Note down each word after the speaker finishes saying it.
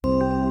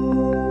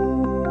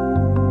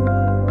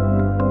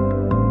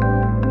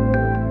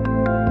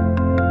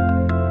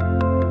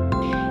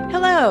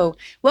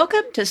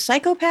Welcome to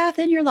Psychopath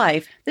in Your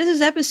Life. This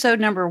is episode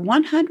number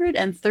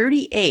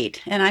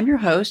 138, and I'm your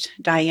host,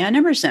 Diane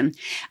Emerson.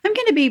 I'm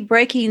going to be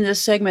breaking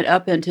this segment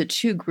up into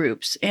two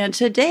groups, and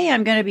today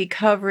I'm going to be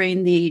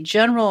covering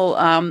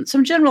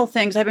some general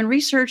things. I've been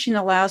researching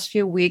the last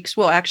few weeks,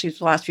 well, actually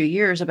the last few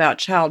years, about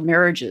child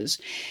marriages.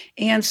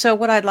 And so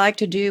what I'd like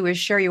to do is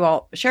share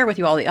with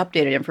you all the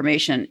updated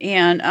information.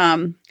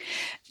 And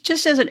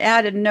just as an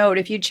added note,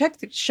 if you check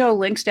the show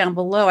links down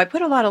below, I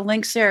put a lot of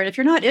links there. And if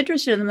you're not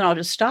interested in them, then I'll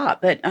just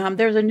stop. But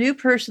there's a new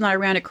person I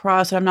ran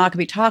across that I'm not going to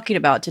be talking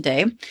about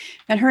today.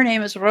 And her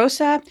name is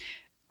Rosa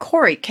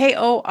Koire,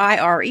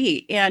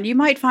 Koire. And you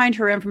might find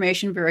her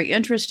information very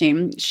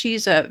interesting.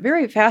 She's a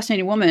very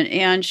fascinating woman,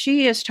 and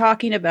she is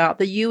talking about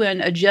the UN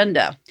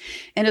agenda.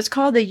 And it's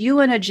called the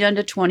UN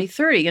Agenda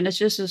 2030. And it's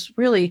just this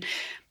really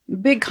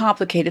big,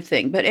 complicated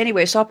thing. But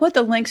anyway, so I'll put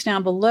the links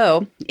down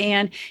below,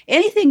 and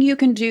anything you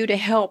can do to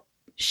help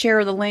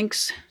share the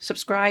links,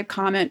 subscribe,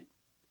 comment.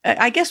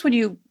 I guess when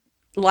you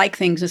like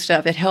things and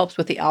stuff, it helps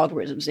with the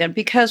algorithms. And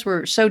because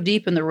we're so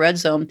deep in the red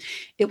zone,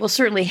 it will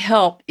certainly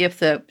help if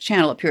the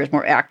channel appears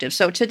more active.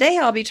 So today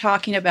I'll be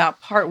talking about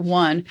part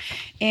one,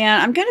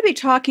 and I'm going to be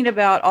talking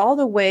about all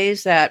the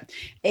ways that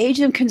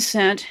age of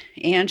consent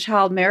and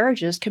child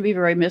marriages can be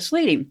very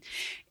misleading.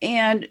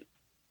 And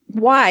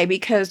why?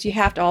 Because you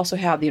have to also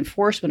have the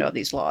enforcement of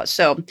these laws.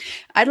 So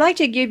I'd like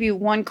to give you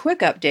one quick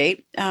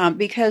update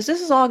because this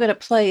is all going to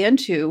play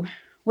into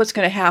what's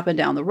going to happen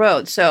down the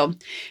road. So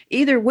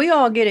either we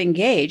all get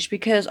engaged,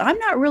 because I'm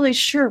not really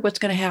sure what's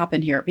going to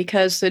happen here,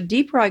 because the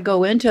deeper I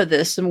go into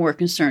this, the more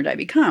concerned I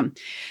become.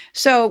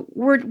 So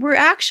we're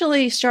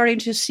actually starting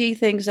to see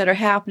things that are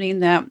happening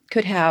that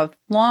could have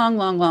long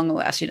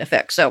lasting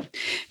effects. So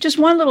just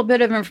one little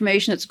bit of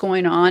information that's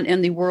going on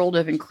in the world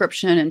of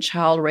encryption and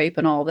child rape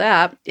and all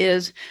that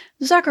is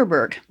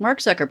Mark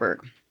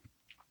Zuckerberg.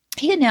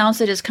 He announced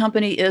that his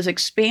company is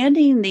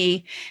expanding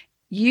the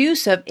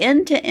use of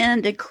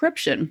end-to-end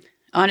encryption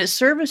on its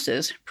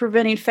services,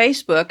 preventing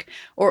Facebook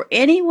or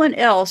anyone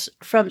else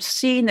from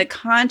seeing the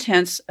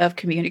contents of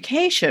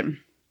communication.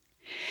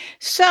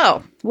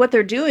 So what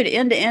they're doing,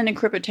 end-to-end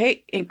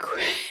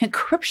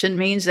encryption,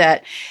 means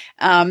that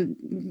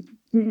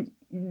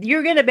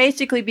you're going to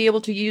basically be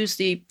able to use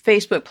the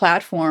Facebook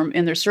platform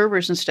and their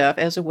servers and stuff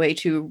as a way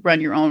to run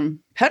your own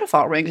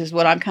pedophile rings, is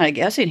what I'm kind of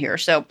guessing here.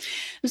 So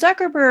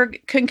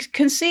Zuckerberg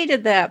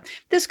conceded that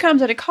this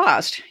comes at a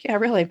cost. Yeah,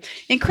 really.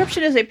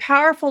 Encryption is a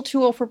powerful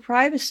tool for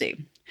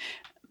privacy,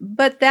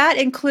 but that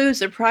includes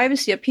the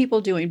privacy of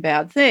people doing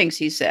bad things,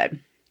 he said.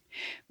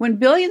 When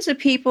billions of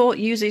people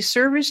use a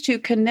service to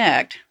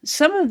connect,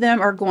 some of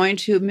them are going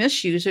to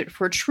misuse it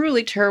for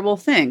truly terrible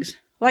things,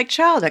 like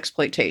child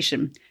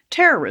exploitation,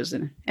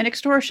 terrorism, and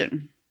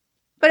extortion.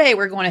 But hey,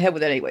 we're going ahead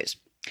with it anyways.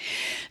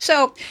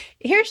 So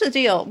here's the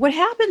deal. What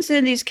happens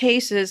in these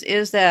cases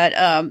is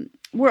that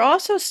we're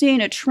also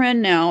seeing a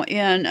trend now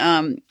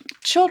in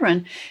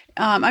children.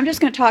 I'm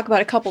just going to talk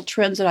about a couple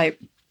trends that I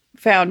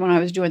found when I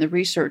was doing the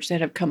research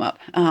that have come up.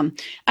 I'm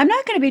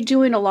not going to be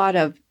doing a lot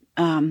of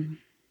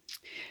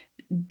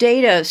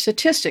data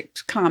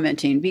statistics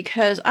commenting,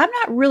 because I'm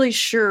not really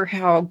sure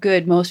how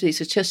good most of these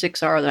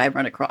statistics are that I've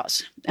run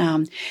across.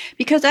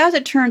 Because as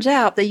it turns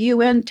out, the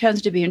UN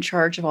tends to be in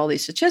charge of all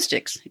these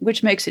statistics,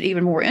 which makes it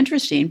even more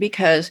interesting,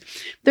 because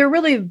they're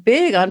really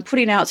big on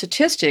putting out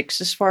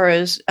statistics as far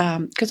as,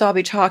 because I'll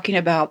be talking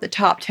about the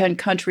top 10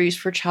 countries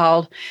for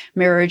child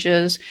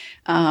marriages,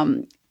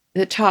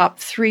 the top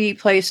 3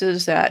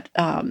 places that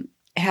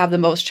have the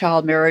most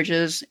child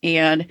marriages.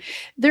 And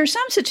there's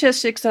some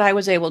statistics that I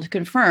was able to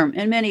confirm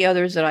and many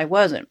others that I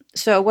wasn't.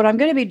 So what I'm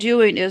going to be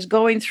doing is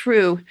going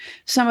through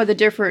some of the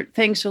different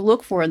things to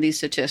look for in these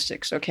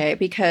statistics, okay?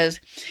 Because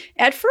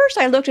at first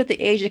I looked at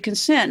the age of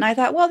consent and I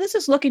thought, well, this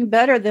is looking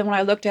better than when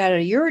I looked at it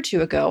a year or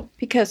two ago,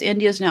 because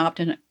India is now up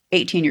to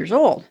 18 years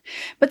old.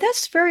 But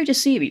that's very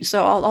deceiving.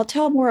 So I'll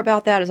tell more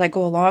about that as I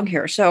go along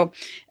here. So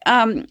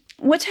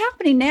what's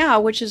happening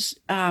now, which is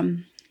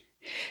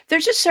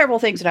there's just several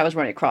things that I was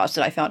running across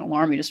that I found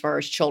alarming as far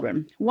as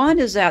children. One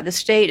is that the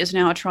state is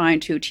now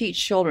trying to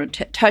teach children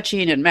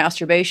touching and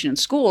masturbation in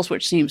schools,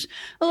 which seems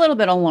a little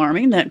bit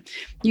alarming, that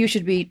you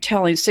should be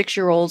telling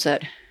 6-year-olds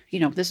that,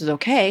 this is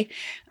okay.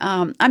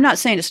 I'm not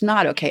saying it's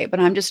not okay, but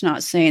I'm just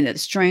saying that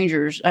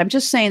strangers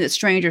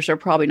are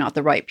probably not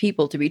the right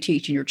people to be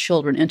teaching your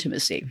children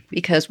intimacy,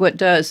 because what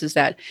does is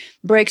that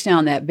breaks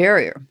down that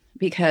barrier.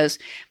 Because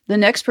the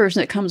next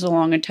person that comes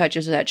along and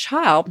touches that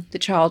child, the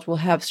child will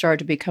have started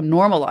to become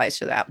normalized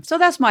to that. So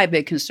that's my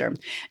big concern.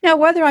 Now,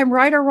 whether I'm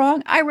right or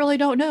wrong, I really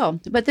don't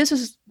know. But this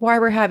is why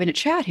we're having a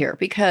chat here,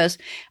 because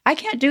I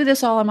can't do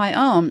this all on my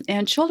own,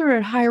 and children are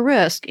at high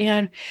risk.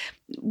 And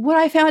what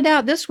I found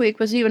out this week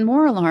was even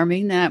more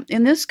alarming, that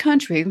in this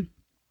country,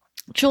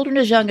 children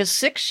as young as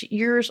 6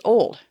 years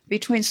old,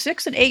 between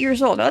 6 and 8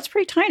 years old, now that's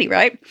pretty tiny,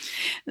 right?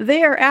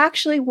 They are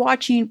actually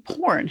watching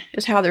porn,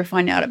 is how they're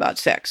finding out about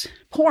sex.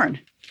 Porn.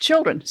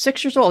 Children,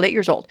 6 years old, 8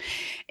 years old.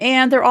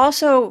 And they're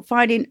also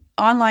finding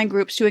online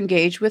groups to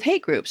engage with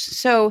hate groups.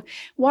 So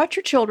watch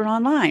your children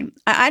online.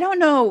 I don't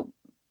know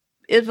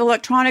if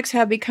electronics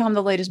have become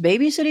the latest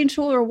babysitting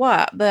tool or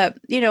what. But,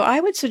 I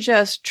would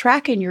suggest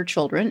tracking your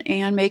children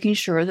and making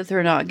sure that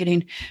they're not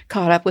getting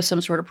caught up with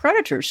some sort of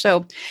predator.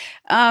 So,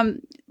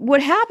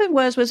 what happened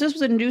was this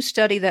was a new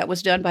study that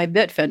was done by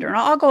Bitfinder, and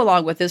I'll go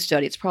along with this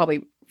study. It's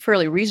probably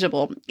fairly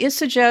reasonable. It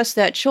suggests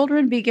that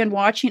children begin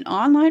watching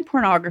online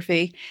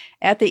pornography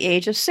at the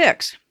age of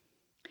 6.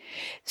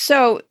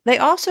 So they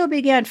also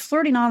began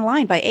flirting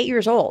online by 8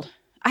 years old.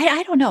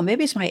 I don't know.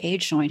 Maybe it's my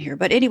age showing here.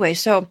 But anyway,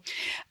 so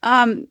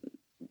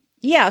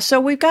so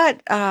we've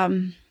got,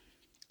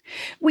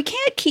 we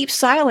can't keep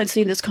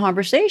silencing this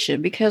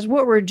conversation, because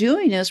what we're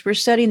doing is we're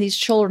setting these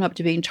children up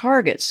to being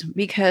targets,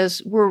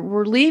 because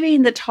we're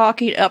leaving the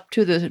talking up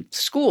to the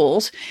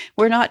schools.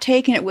 We're not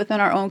taking it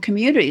within our own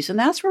communities. And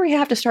that's where we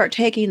have to start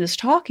taking this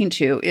talking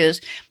to, is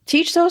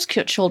teach those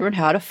children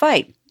how to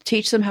fight,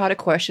 teach them how to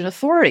question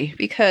authority,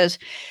 because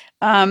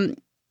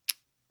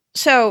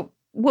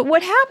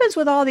what happens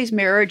with all these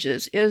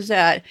marriages is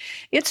that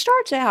it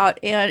starts out,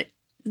 and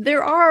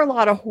there are a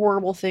lot of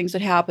horrible things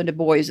that happen to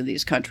boys in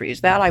these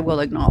countries, that I will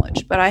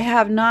acknowledge. But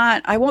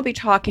I won't be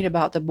talking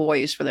about the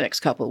boys for the next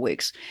couple of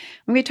weeks.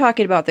 I'm going to be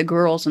talking about the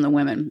girls and the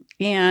women.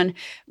 And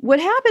what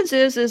happens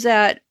is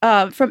that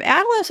from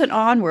adolescent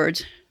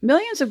onwards,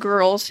 millions of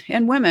girls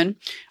and women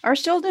are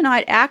still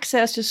denied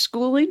access to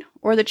schooling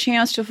or the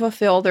chance to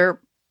fulfill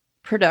their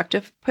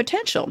productive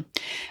potential.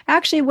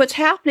 Actually, what's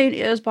happening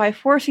is, by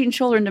forcing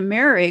children to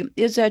marry,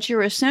 is that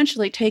you're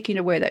essentially taking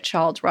away that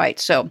child's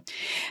rights. So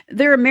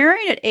they're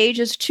marrying at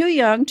ages too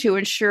young to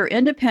ensure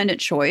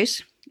independent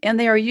choice, and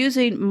they are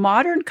using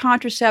modern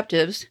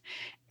contraceptives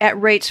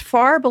at rates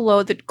far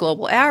below the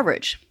global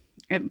average.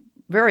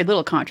 Very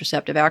little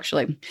contraceptive,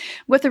 actually,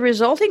 with the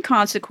resulting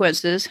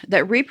consequences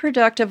that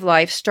reproductive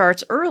life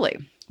starts early.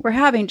 We're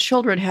having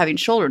children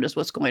is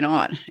what's going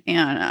on,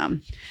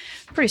 and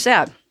pretty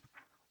sad.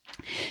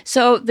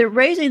 So they're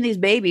raising these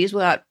babies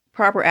without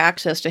proper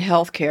access to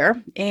health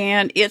care,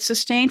 and it's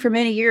sustained for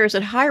many years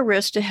at high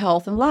risk to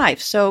health and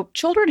life. So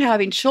children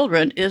having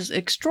children is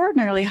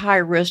extraordinarily high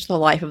risk to the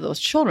life of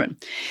those children.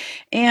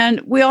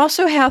 And we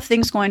also have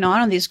things going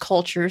on in these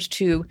cultures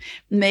to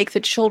make the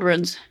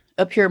children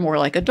appear more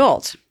like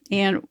adults.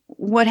 And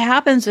what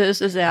happens is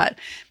that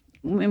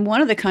in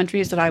one of the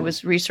countries that I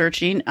was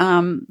researching,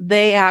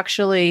 they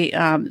actually,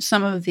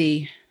 some of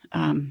the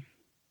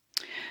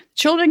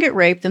children get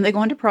raped, then they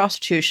go into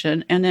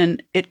prostitution, and then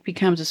it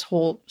becomes this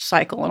whole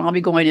cycle. And I'll be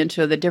going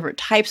into the different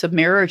types of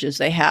marriages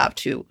they have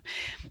to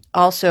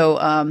also,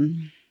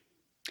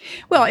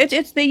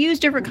 they use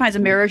different kinds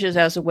of marriages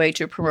as a way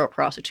to promote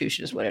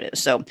prostitution is what it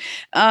is. So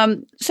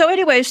some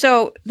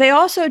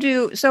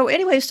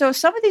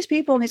of these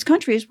people in these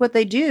countries, what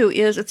they do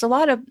is, it's a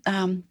lot of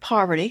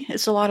poverty.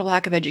 It's a lot of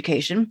lack of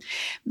education.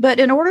 But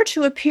in order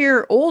to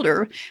appear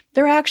older,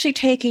 they're actually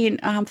taking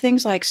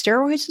things like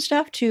steroids and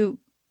stuff to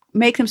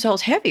make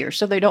themselves heavier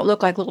so they don't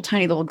look like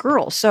tiny little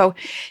girls. So,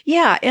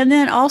 yeah. And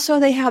then also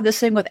they have this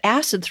thing with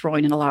acid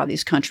throwing in a lot of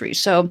these countries.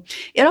 So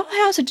it all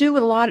has to do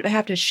with a lot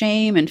of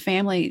shame and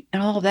family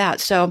and all of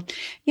that. So,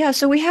 yeah.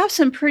 So we have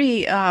some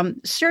pretty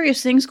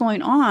serious things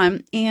going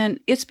on, and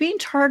it's being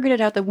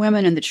targeted at the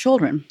women and the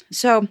children.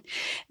 So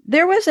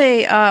there was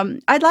there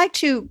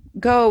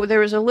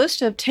was a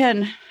list of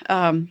 10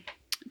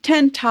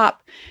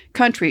 top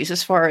countries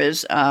as far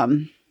as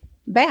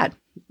bad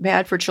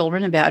for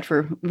children and bad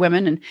for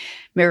women and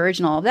marriage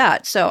and all of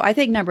that. So I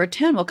think number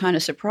 10 will kind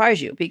of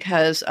surprise you,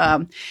 because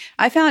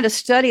I found a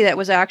study that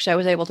I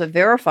was able to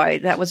verify,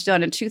 that was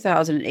done in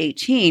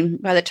 2018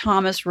 by the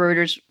Thomson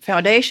Reuters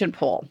Foundation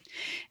poll.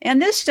 And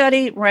this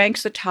study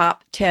ranks the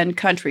top 10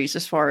 countries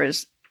as far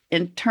as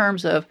in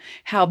terms of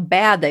how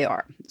bad they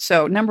are.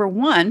 So number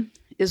 1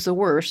 is the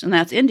worst, and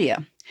that's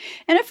India.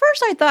 And at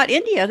first I thought,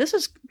 India, this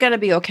is going to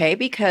be okay,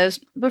 because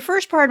the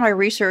first part of my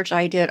research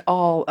I did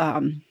all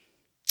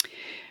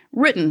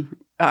written.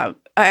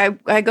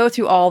 I go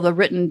through all the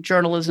written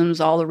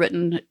journalisms, all the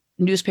written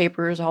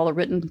newspapers, all the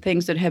written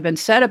things that have been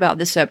said about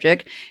this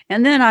subject,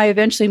 and then I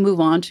eventually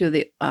move on to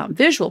the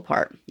visual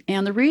part.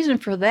 And the reason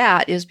for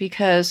that is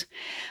because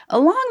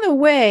along the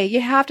way, you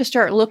have to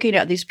start looking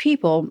at these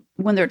people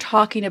when they're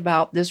talking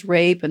about this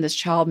rape and this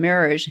child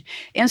marriage,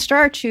 and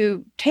start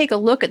to take a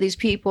look at these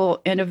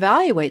people and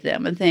evaluate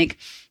them and think,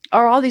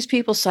 are all these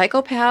people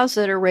psychopaths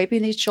that are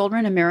raping these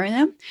children and marrying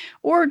them?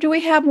 Or do we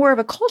have more of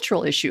a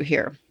cultural issue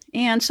here?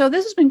 And so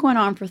this has been going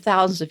on for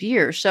thousands of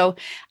years. So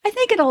I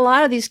think in a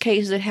lot of these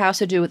cases, it has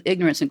to do with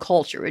ignorance and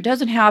culture. It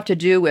doesn't have to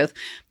do with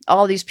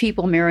all these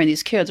people marrying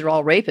these kids are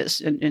all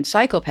rapists and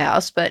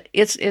psychopaths, but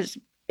it's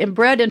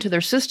inbred into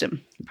their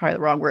system. Probably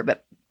the wrong word,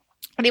 but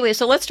anyway,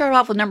 so let's start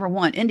off with number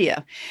 1,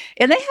 India.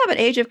 And they have an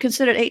age of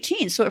consent at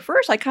 18. So at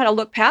first I kind of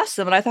looked past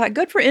them and I thought,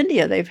 good for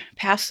India. They've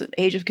passed the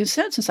age of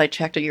consent since I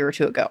checked a year or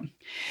two ago.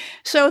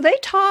 So they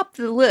top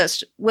the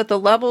list with the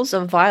levels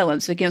of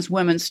violence against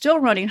women still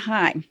running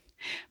high.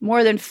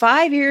 More than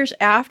 5 years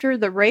after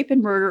the rape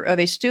and murder of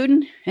a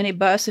student in a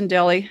bus in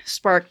Delhi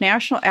sparked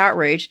national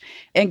outrage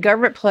and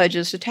government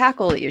pledges to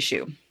tackle the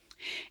issue.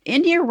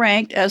 India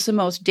ranked as the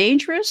most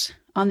dangerous,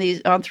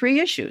 on three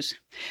issues: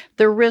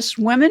 the risks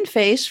women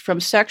face from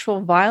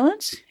sexual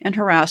violence and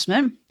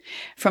harassment,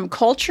 from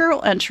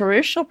cultural and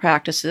traditional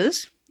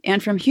practices,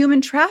 and from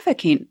human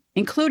trafficking,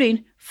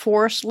 including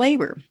forced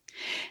labor,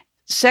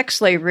 sex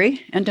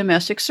slavery, and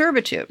domestic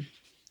servitude.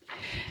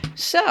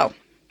 So,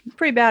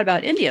 pretty bad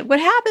about India. What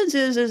happens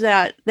is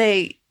that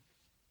they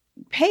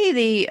pay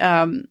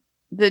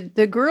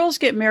the girls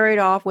get married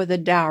off with a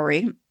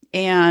dowry,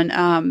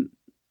 and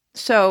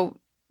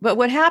but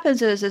what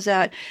happens is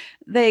that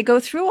they go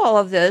through all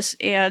of this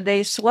and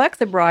they select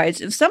the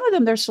brides, and some of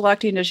them they're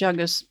selecting as young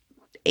as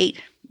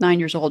 8, 9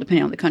 years old,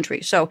 depending on the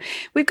country. So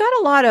we've got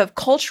a lot of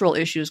cultural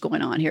issues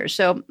going on here.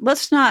 So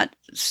let's not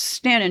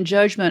stand in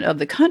judgment of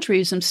the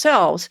countries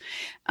themselves,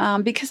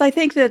 because I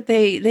think that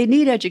they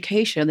need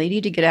education. They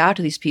need to get out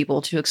to these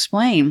people to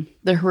explain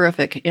the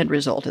horrific end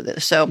result of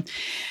this. So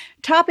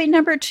topic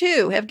number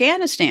 2,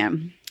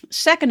 Afghanistan,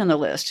 second on the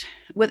list,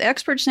 with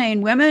experts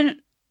saying women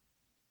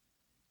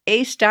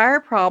face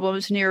dire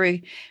problems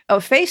nearly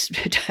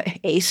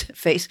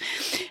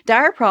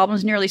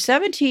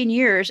 17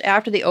 years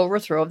after the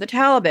overthrow of the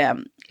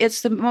Taliban.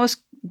 It's the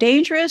most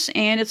dangerous,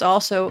 and it's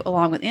also,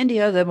 along with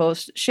India, the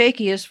most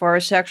shaky as far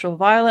as sexual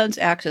violence,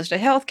 access to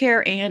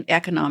healthcare, and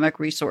economic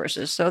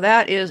resources. So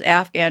that is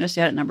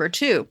Afghanistan at number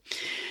 2.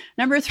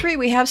 Number 3,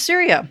 we have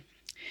Syria.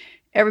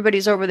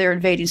 Everybody's over there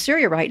invading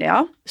Syria right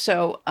now.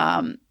 So,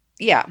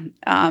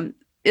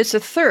 it's the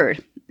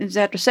third. It's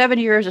after 7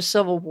 years of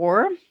civil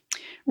war,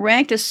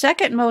 ranked as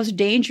second most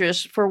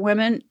dangerous for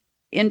women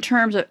in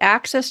terms of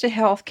access to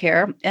health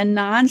care and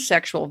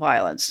non-sexual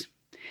violence.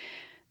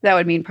 That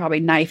would mean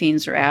probably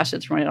knifings or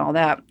acid throwing and all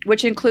that,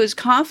 which includes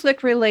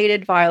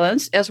conflict-related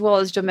violence as well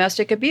as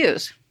domestic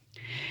abuse.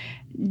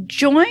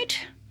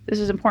 Joint, this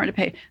is important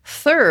to pay,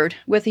 third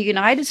with the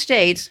United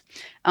States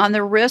on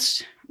the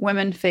risks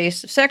women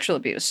face of sexual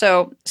abuse.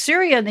 So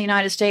Syria and the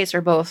United States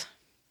are both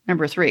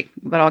number 3,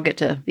 but I'll get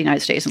to the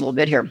United States in a little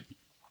bit here.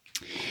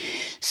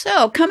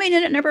 So coming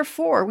in at number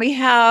 4, we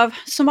have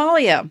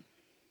Somalia.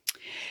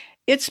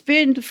 It's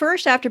been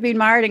first after being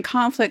mired in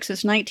conflict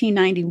since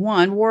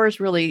 1991. War is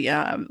really,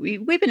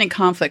 we've been in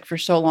conflict for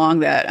so long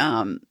that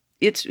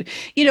it's,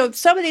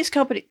 some of these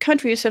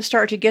countries have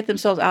started to get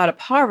themselves out of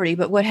poverty.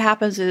 But what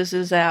happens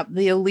is that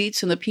the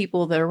elites and the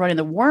people that are running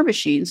the war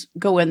machines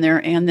go in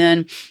there, and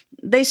then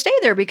they stay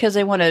there because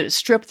they want to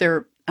strip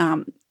their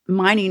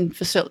mining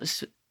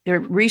facilities, their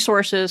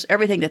resources,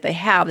 everything that they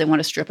have, they want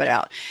to strip it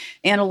out.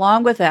 And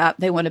along with that,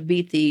 they want to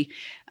beat the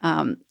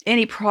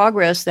any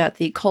progress that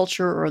the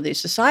culture or the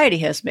society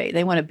has made.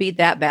 They want to beat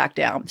that back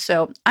down.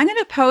 So I'm going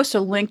to post a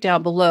link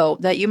down below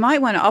that you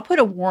might want to, I'll put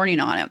a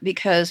warning on it,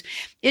 because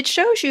it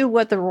shows you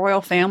what the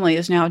royal family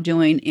is now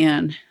doing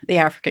in the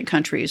African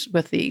countries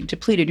with the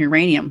depleted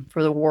uranium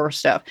for the war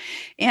stuff.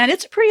 And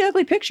it's a pretty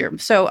ugly picture.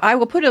 So I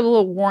will put a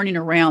little warning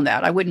around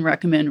that. I wouldn't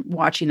recommend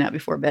watching that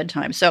before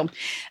bedtime. So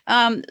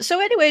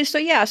Somalia,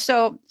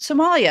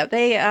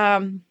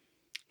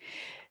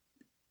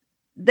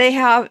 they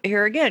have,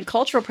 here again,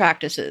 cultural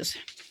practices.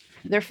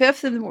 They're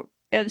fifth,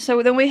 and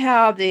so then we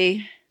have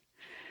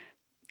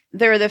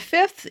they're the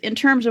fifth in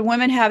terms of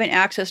women having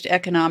access to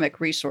economic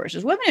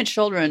resources. Women and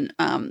children,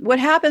 what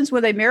happens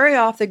when they marry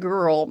off the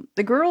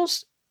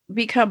girls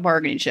become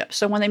bargaining chips.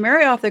 So when they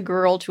marry off the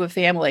girl to a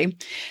family,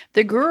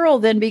 the girl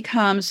then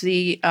becomes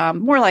the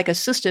more like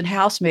assistant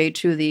housemaid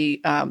to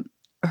the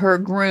her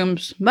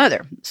groom's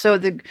mother. So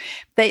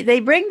they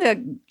bring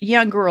the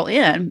young girl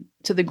in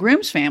to the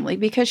groom's family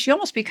because she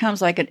almost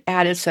becomes like an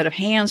added set of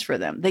hands for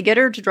them. They get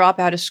her to drop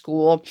out of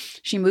school.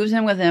 She moves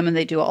in with them and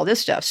they do all this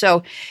stuff.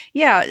 So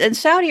yeah, in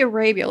Saudi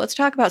Arabia, let's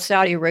talk about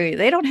Saudi Arabia.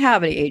 They don't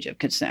have any age of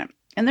consent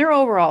and they're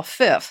overall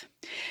fifth.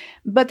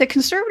 But the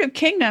conservative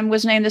kingdom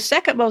was named the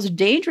second most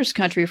dangerous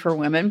country for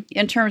women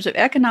in terms of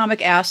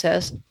economic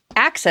access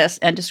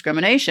and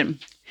discrimination,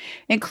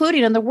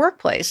 including in the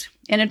workplace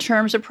and in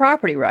terms of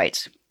property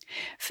rights.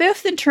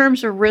 Fifth, in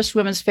terms of risks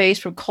women face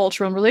from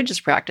cultural and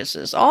religious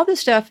practices. All this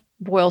stuff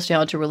boils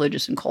down to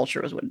religious and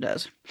culture is what it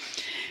does.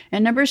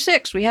 And number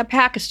 6, we have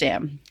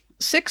Pakistan.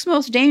 Sixth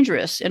most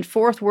dangerous and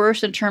fourth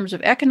worst in terms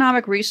of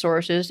economic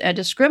resources and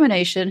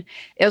discrimination,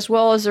 as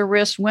well as the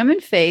risks women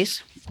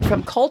face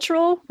from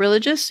cultural,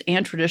 religious,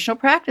 and traditional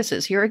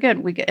practices. Here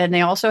again, and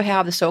they also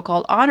have the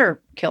so-called honor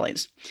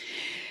killings.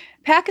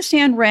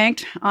 Pakistan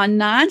ranked on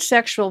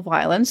non-sexual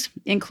violence,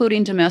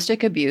 including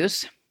domestic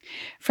abuse.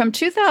 From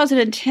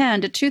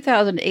 2010 to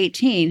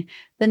 2018,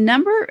 the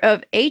number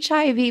of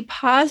HIV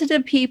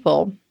positive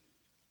people,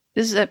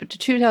 this is up to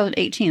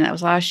 2018, that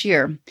was last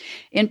year,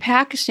 in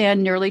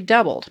Pakistan nearly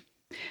doubled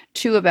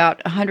to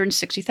about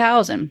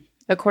 160,000,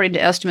 according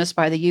to estimates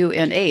by the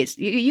UNAIDS.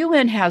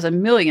 UN has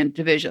 1 million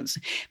divisions.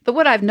 But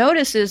what I've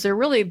noticed is they're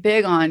really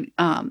big on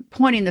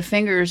pointing the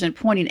fingers and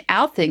pointing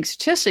out things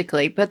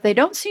statistically, but they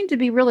don't seem to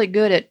be really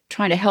good at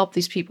trying to help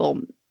these people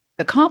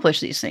accomplish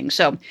these things.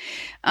 So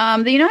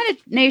the United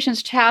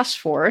Nations Task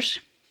Force,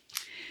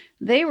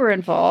 they were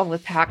involved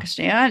with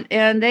Pakistan,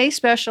 and they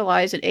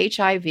specialize in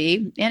HIV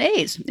and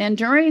AIDS. And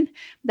during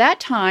that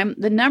time,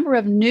 the number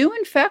of new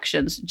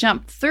infections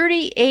jumped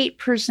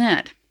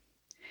 38%.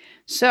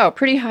 So,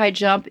 pretty high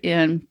jump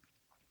in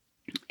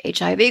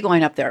HIV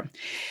going up there.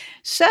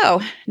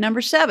 So,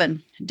 number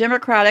 7,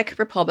 Democratic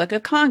Republic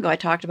of Congo. I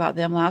talked about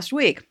them last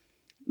week.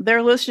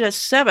 They're listed as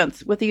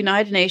 7th, with the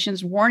United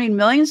Nations warning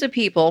millions of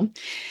people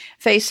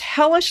face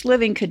hellish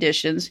living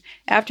conditions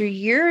after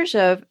years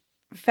of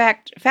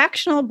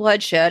factional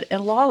bloodshed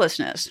and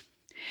lawlessness.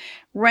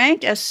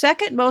 Ranked as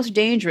second most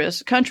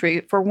dangerous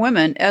country for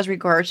women as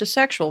regards to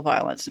sexual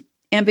violence,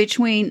 and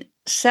between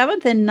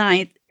 7th and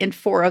 9th in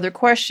 4 other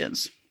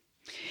questions.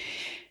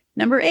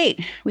 Number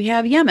 8, we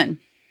have Yemen.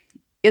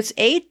 It's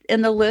 8th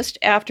in the list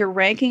after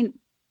ranking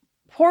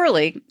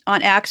poorly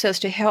on access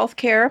to health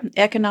care,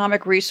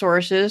 economic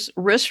resources,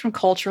 risks from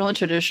cultural and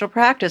traditional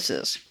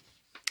practices.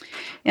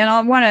 And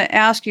I want to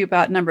ask you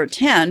about number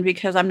 10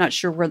 because I'm not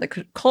sure where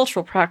the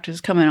cultural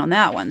practice come in on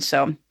that one.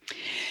 So,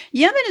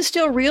 Yemen is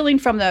still reeling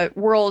from the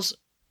world's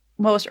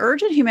most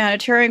urgent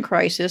humanitarian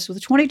crisis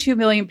with 22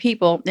 million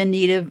people in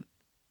need of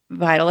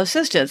vital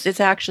assistance.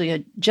 It's actually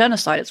a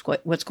genocide. It's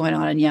what's going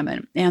on in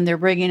Yemen. And they're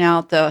bringing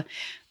out the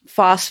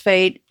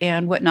phosphate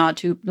and whatnot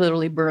to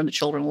literally burn the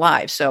children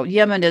alive. So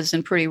Yemen is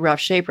in pretty rough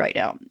shape right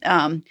now.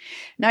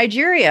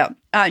 Nigeria.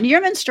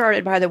 Yemen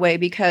started, by the way,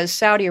 because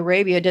Saudi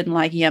Arabia didn't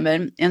like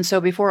Yemen. And so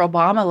before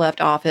Obama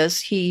left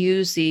office, he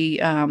used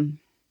the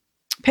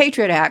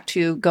Patriot Act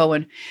to go,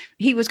 and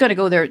he was going to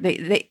go there.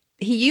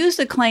 He used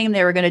the claim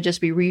they were going to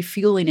just be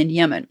refueling in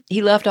Yemen.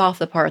 He left off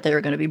the part they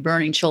were going to be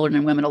burning children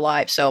and women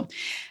alive. So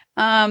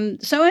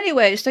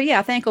anyway,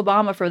 thank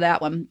Obama for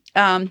that one.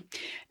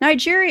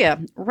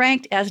 Nigeria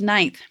ranked as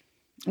 9th,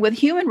 with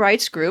human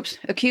rights groups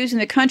accusing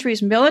the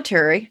country's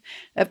military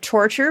of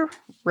torture,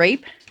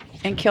 rape,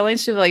 and killing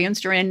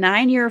civilians during a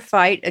 9-year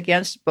fight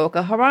against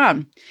Boko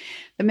Haram,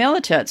 the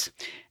militants.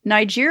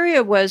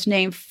 Nigeria was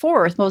named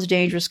 4th most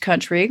dangerous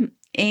country,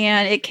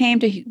 and it came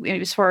to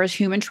as far as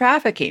human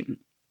trafficking.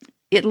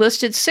 It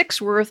listed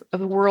 6th worth of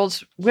the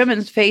world's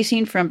women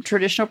facing from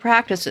traditional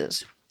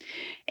practices.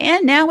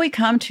 And now we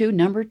come to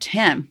number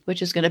 10,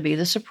 which is going to be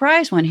the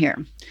surprise one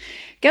here.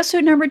 Guess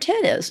who number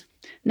 10 is?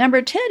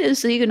 Number 10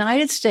 is the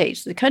United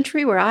States, the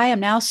country where I am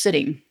now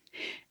sitting.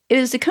 It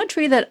is the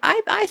country that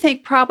I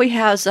think probably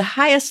has the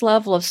highest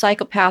level of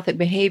psychopathic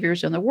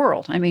behaviors in the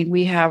world. I mean,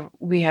 we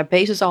have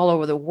bases all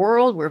over the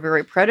world. We're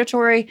very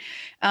predatory.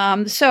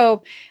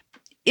 So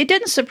it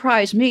didn't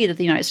surprise me that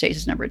the United States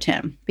is number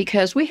 10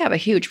 because we have a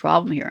huge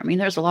problem here. I mean,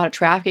 there's a lot of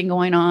trafficking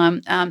going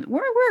on.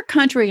 We're a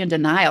country in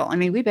denial. I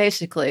mean, we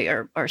basically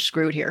are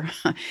screwed here.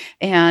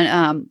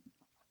 And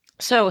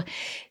so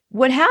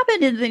what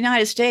happened in the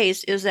United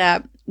States is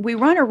that we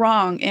run it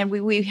wrong, and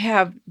we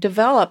have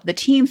developed the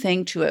team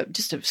thing to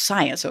just a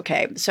science,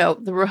 okay? So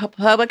the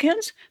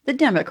Republicans, the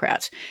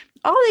Democrats,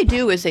 all they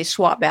do is they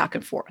swap back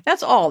and forth.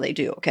 That's all they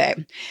do,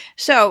 okay?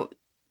 So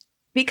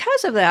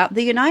because of that,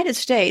 the United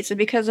States, and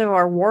because of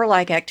our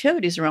warlike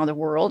activities around the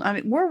world, I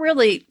mean, we're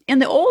really, in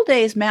the old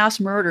days, mass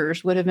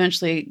murders would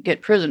eventually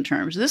get prison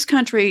terms. This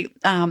country,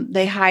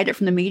 they hide it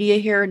from the media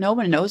here. No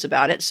one knows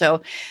about it.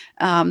 So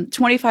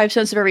 25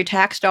 cents of every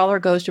tax dollar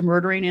goes to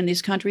murdering in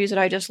these countries that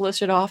I just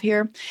listed off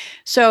here.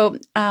 So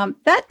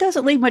that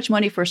doesn't leave much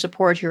money for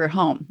support here at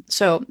home.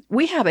 So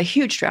we have a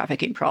huge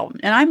trafficking problem.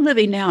 And I'm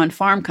living now in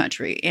farm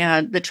country,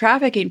 and the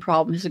trafficking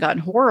problem has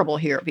gotten horrible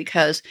here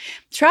because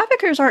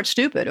traffickers aren't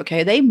stupid,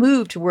 okay? They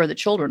move to where the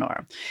children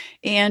are.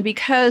 And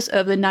because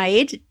of the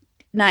naivety,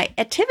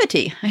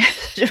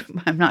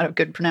 I'm not a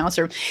good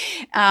pronouncer,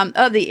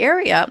 of the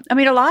area, I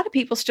mean, a lot of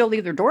people still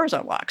leave their doors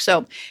unlocked.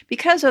 So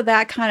because of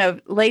that kind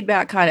of laid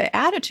back kind of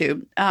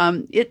attitude,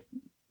 it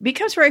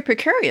becomes very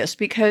precarious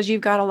because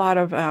you've got a lot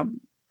of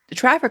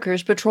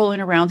traffickers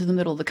patrolling around in the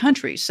middle of the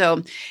country.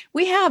 So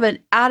we have an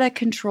out of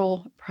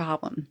control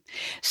problem.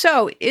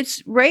 So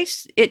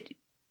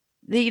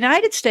the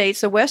United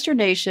States, a Western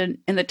nation,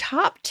 in the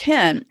top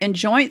 10 and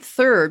joint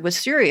 3rd with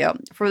Syria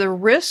for the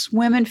risks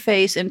women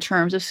face in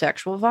terms of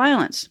sexual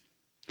violence,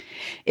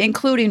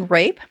 including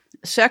rape,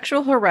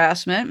 sexual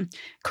harassment,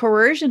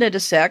 coercion into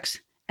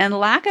sex, and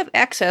lack of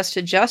access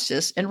to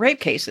justice in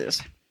rape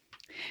cases.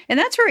 And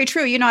that's very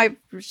true. You know, I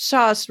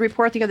saw a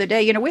report the other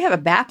day, we have a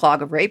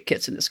backlog of rape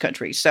kits in this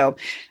country. So,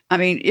 I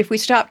mean, if we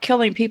stop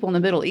killing people in the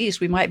Middle East,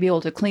 we might be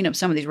able to clean up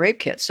some of these rape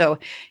kits. So,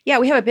 yeah,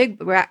 we have a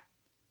big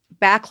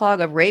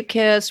backlog of rape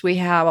kits. We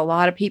have a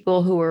lot of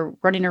people who are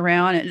running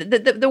around. And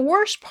the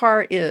worst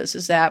part is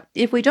that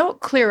if we don't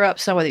clear up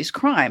some of these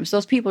crimes,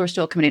 those people are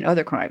still committing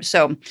other crimes.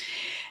 So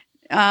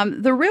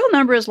the real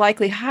number is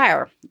likely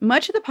higher.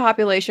 Much of the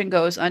population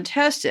goes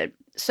untested.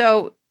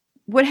 So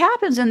what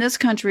happens in this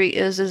country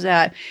is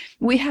that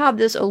we have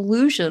this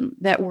illusion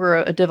that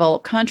we're a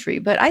developed country.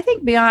 But I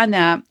think beyond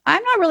that,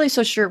 I'm not really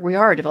so sure we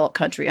are a developed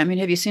country. I mean,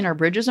 have you seen our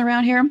bridges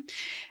around here?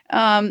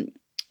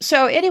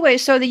 So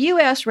the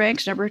U.S.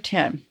 ranks number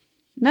 10.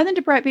 Nothing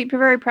to be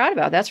very proud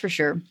about, that's for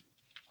sure,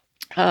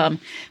 when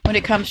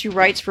it comes to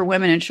rights for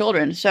women and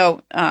children.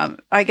 So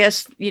I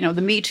guess, the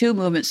Me Too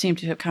movement seemed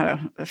to have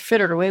kind of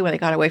fittered away when they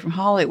got away from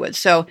Hollywood.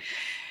 So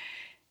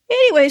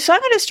anyway, so I'm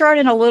going to start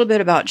in a little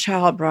bit about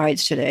child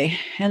brides today,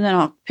 and then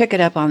I'll pick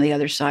it up on the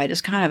other side.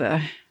 It's kind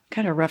of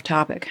a rough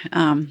topic.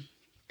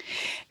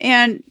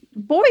 And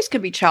boys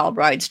can be child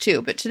brides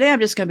too, but today I'm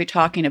just going to be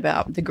talking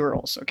about the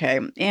girls, okay?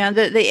 And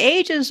the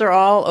ages are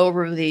all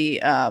over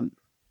the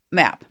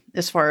map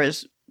as far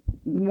as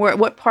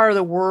what part of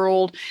the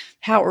world,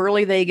 how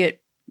early they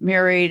get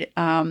married.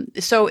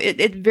 So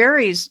it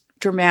varies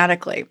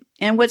dramatically.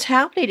 And what's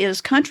happening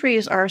is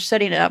countries are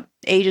setting up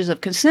ages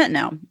of consent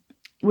now,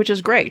 which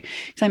is great.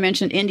 Because I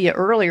mentioned India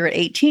earlier at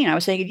 18. I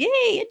was thinking,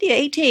 yay, India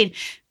 18.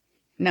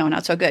 No,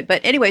 not so good.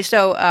 But anyway,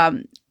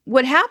 so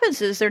what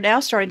happens is they're now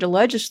starting to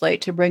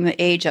legislate to bring the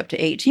age up to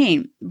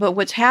 18. But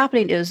what's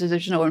happening is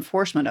there's no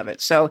enforcement of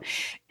it. So,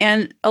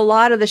 and a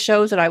lot of the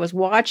shows that I was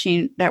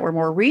watching that were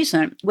more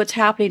recent, what's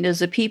happening is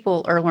the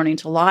people are learning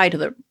to lie to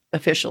the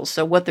officials.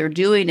 So what they're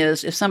doing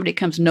is if somebody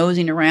comes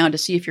nosing around to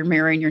see if you're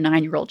marrying your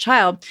 9-year-old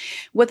child,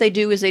 what they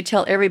do is they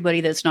tell everybody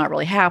that it's not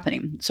really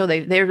happening. So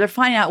they're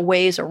finding out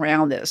ways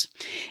around this.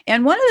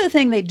 And one of the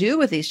things they do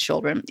with these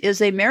children is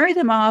they marry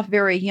them off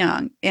very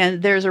young.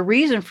 And there's a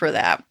reason for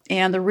that.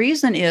 And the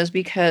reason is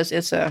because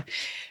it's a,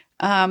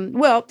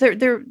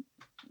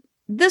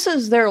 this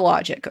is their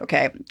logic,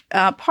 okay?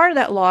 Part of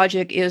that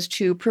logic is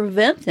to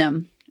prevent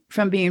them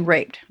from being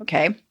raped,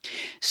 okay?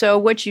 So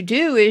what you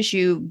do is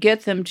you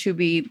get them to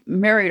be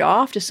married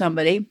off to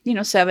somebody,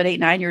 7, 8,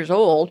 9 years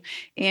old.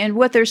 And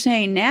what they're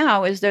saying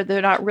now is that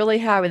they're not really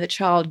having the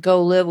child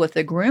go live with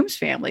the groom's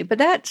family. But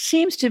that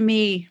seems to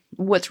me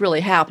what's really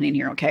happening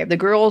here, okay? The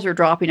girls are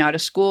dropping out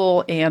of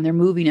school and they're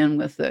moving in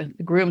with the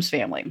groom's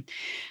family.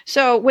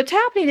 So what's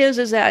happening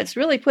is that it's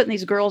really putting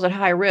these girls at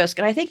high risk.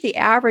 And I think the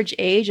average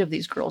age of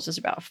these girls is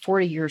about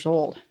 40 years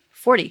old,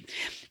 40.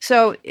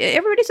 So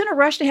everybody's in a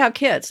rush to have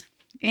kids.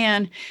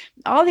 And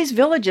all these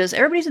villages,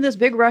 everybody's in this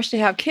big rush to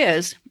have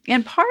kids.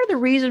 And part of the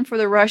reason for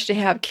the rush to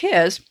have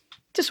kids,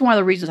 just one of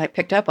the reasons I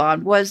picked up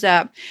on, was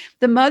that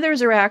the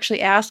mothers are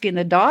actually asking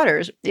the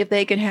daughters if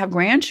they can have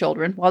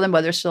grandchildren while the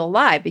mother's still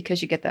alive,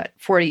 because you get that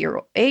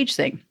 40-year age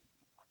thing.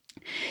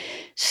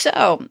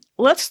 So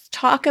let's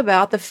talk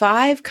about the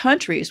 5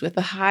 countries with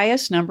the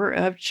highest number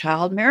of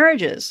child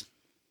marriages.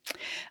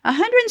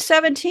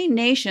 117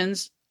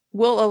 nations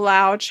will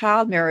allow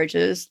child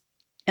marriages,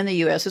 and the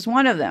U.S. is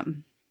one of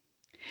them.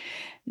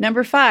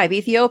 Number 5,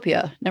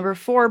 Ethiopia. Number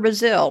 4,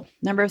 Brazil.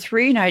 Number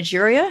 3,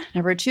 Nigeria.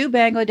 Number 2,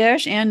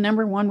 Bangladesh. And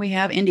number 1, we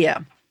have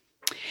India.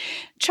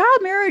 Child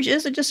marriage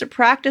isn't just a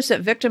practice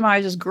that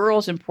victimizes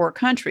girls in poor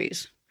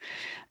countries.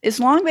 It's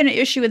long been an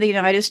issue in the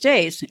United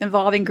States,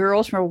 involving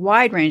girls from a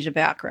wide range of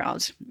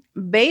backgrounds.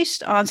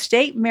 Based on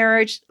state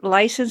marriage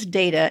license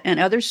data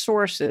and other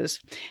sources,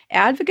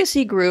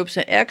 advocacy groups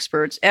and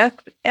experts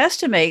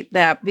estimate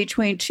that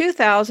between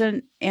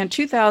 2000 and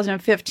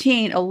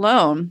 2015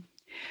 alone,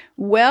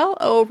 well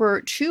over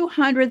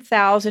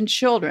 200,000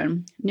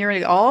 children,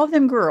 nearly all of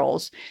them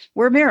girls,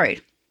 were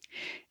married.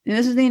 And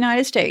this is the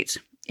United States.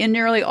 In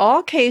nearly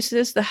all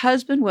cases, the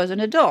husband was an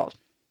adult.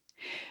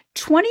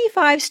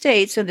 25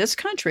 states in this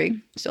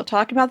country, still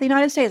talking about the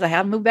United States, I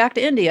haven't moved back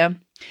to India,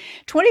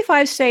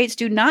 25 states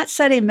do not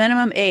set a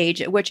minimum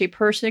age at which a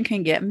person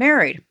can get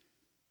married.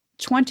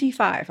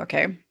 25,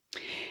 okay?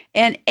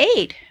 And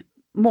 8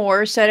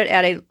 more set it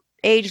at an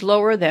age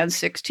lower than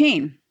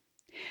 16.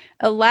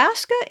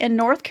 Alaska and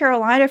North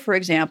Carolina, for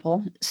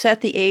example,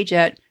 set the age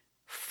at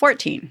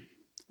 14.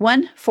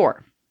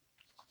 1-4.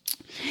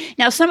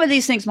 Now, some of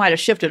these things might have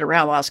shifted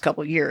around the last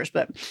couple of years,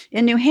 but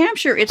in New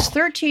Hampshire, it's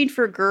 13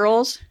 for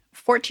girls,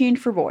 14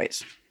 for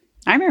boys.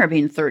 I remember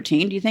being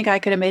 13. Do you think I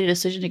could have made a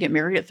decision to get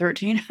married at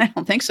 13? I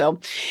don't think so.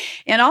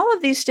 In all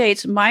of these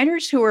states,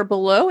 minors who are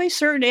below a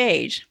certain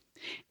age,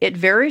 it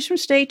varies from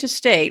state to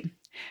state,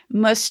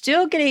 must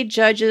still get a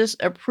judge's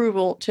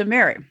approval to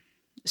marry.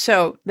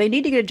 So they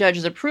need to get a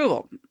judge's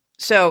approval.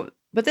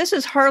 But this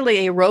is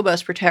hardly a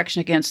robust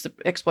protection against the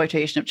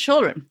exploitation of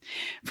children.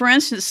 For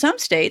instance, some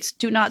states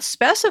do not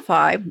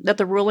specify that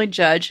the ruling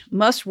judge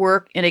must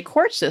work in a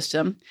court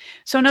system.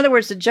 So in other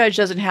words, the judge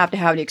doesn't have to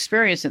have any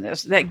experience in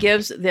this. That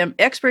gives them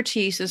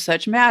expertise in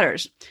such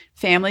matters,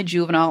 family,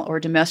 juvenile, or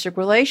domestic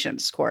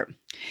relations court.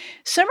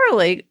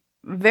 Similarly,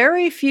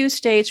 very few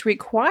states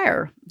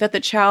require that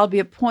the child be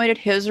appointed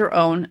his or her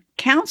own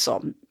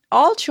counsel.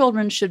 All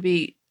children should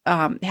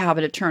have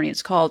an attorney.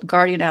 It's called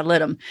guardian ad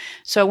litem.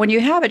 So when you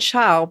have a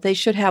child, they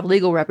should have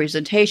legal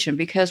representation,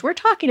 because we're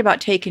talking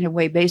about taking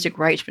away basic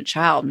rights from a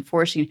child and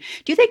forcing.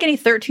 Do you think any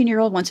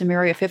 13-year-old wants to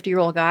marry a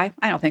 50-year-old guy?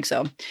 I don't think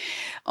so.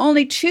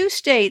 Only two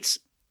state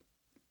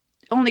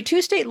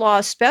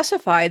laws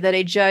specify that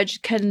a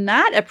judge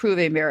cannot approve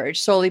a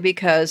marriage solely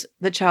because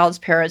the child's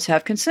parents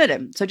have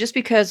consented. So just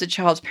because the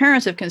child's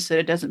parents have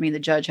consented doesn't mean the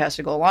judge has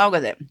to go along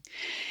with it.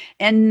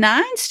 And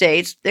 9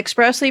 states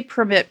expressly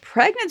permit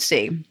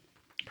pregnancy,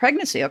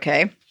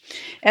 okay,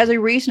 as a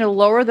reason to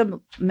lower the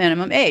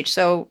minimum age.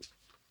 So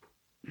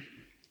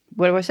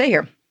what do I say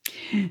here?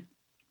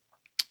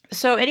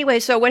 So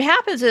anyway, so what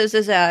happens is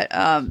that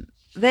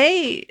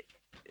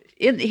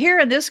here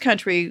in this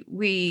country,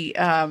 we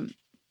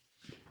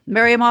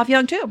marry them off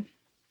young too.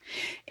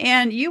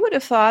 And you would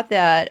have thought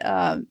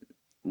that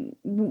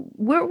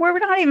we're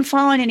not even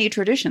following any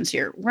traditions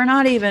here. We're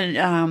not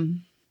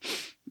even,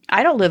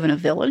 I don't live in a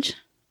village.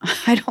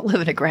 I don't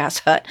live in a grass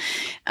hut.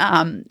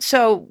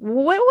 So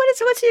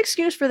what's the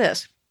excuse for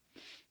this?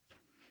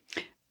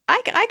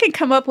 I could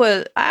come up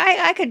with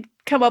I could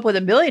come up with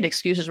a million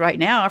excuses right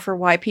now for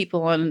why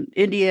people in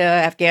India,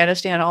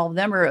 Afghanistan, all of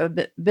them are a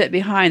bit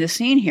behind the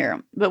scene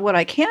here. But what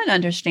I can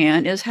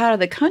understand is how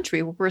the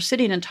country where we're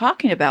sitting and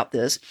talking about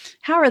this,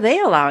 how are they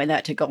allowing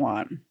that to go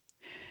on?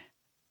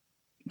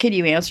 Can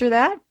you answer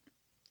that?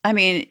 I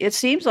mean, it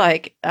seems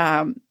like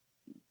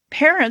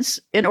parents,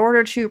 in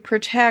order to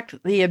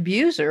protect the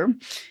abuser,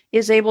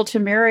 is able to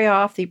marry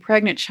off the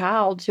pregnant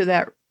child to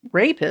that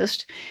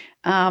rapist,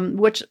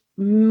 which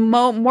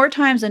more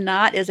times than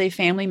not is a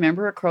family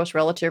member, a close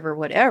relative, or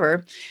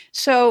whatever.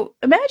 So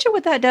imagine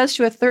what that does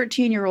to a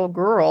 13-year-old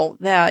girl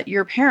that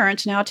your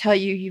parents now tell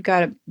you you've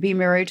got to be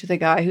married to the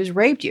guy who's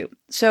raped you.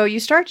 So you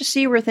start to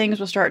see where things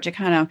will start to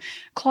kind of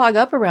clog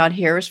up around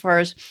here as far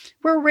as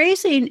we're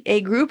raising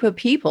a group of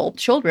people,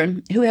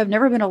 children, who have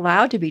never been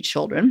allowed to be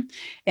children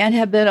and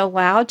have been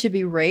allowed to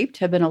be raped,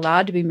 have been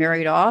allowed to be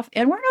married off,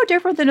 and we're no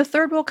different than a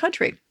third world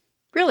country.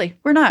 Really,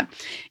 we're not.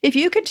 If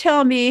you could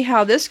tell me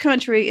how this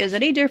country is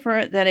any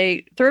different than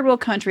a third world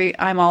country,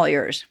 I'm all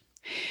ears.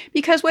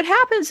 Because what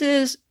happens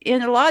is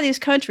in a lot of these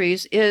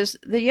countries is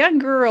the young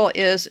girl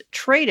is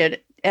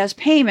traded as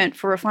payment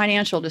for a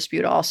financial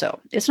dispute also.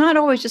 It's not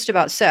always just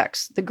about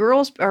sex. The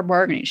girls are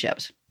bargaining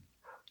chips.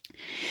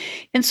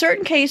 In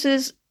certain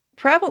cases,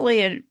 prevalently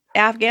in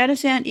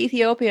Afghanistan,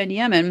 Ethiopia, and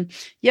Yemen,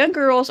 young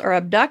girls are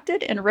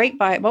abducted and raped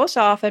most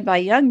often by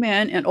young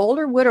men and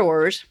older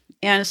widowers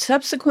and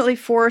subsequently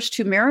forced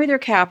to marry their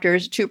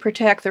captors to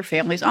protect their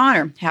family's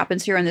honor.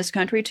 Happens here in this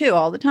country too,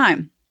 all the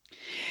time.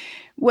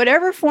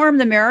 Whatever form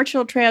the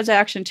marital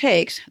transaction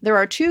takes, there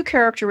are two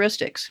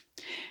characteristics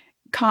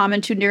common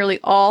to nearly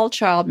all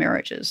child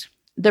marriages.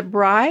 The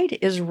bride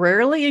is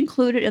rarely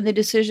included in the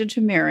decision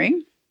to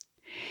marry,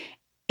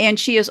 and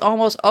she is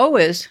almost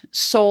always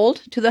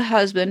sold to the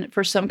husband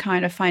for some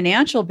kind of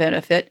financial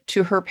benefit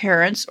to her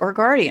parents or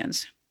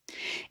guardians.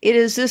 It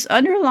is this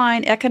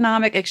underlying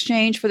economic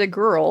exchange for the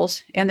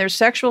girls and their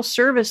sexual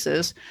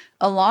services,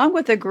 along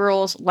with the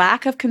girls'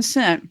 lack of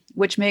consent,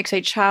 which makes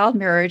a child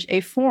marriage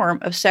a form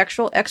of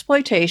sexual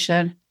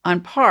exploitation on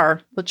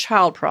par with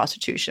child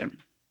prostitution.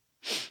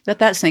 Let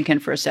that sink in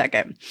for a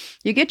second.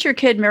 You get your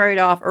kid married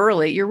off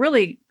early, you're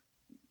really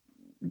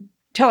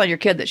telling your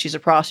kid that she's a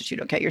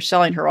prostitute, okay? You're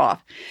selling her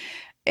off.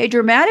 A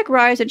dramatic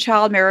rise in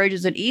child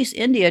marriages in East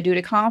India due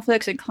to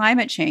conflicts and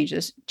climate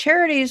changes.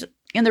 Charities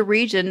in the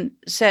region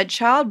said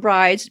child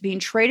brides being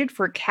traded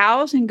for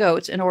cows and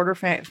goats in order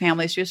for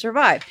families to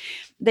survive.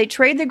 They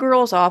trade the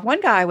girls off.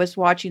 One guy was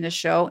watching the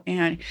show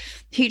and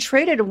he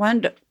traded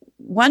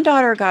one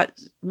daughter got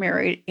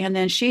married, and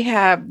then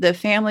the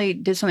family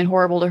did something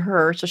horrible to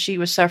her. So she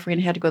was suffering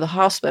and had to go to the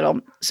hospital.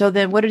 So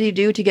then what did he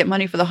do to get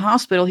money for the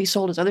hospital? He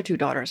sold his other two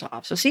daughters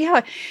off. So see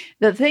how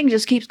the thing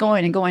just keeps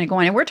going and going and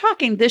going. And we're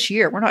talking this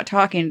year. We're not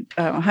talking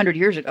 100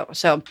 years ago.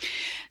 So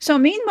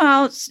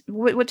meanwhile,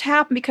 what's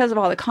happened because of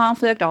all the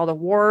conflict, all the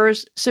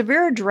wars,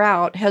 severe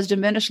drought has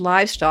diminished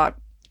livestock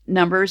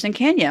numbers in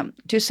Kenya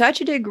to such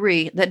a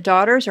degree that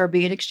daughters are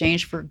being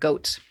exchanged for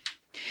goats.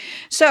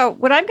 So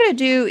what I'm going to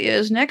do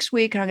is next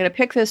week, I'm going to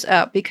pick this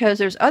up because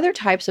there's other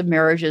types of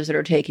marriages that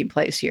are taking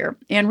place here.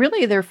 And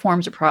really, they're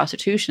forms of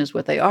prostitution is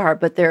what they are,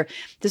 but they're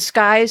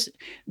disguised,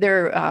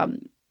 they're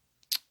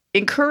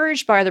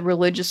encouraged by the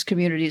religious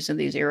communities in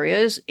these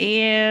areas,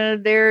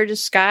 and they're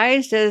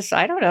disguised as,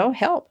 I don't know,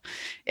 help.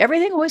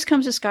 Everything always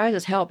comes disguised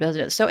as help,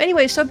 doesn't it? So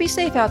anyway, so be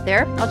safe out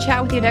there. I'll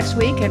chat with you next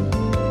week, and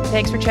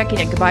thanks for checking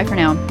in. Goodbye for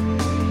now.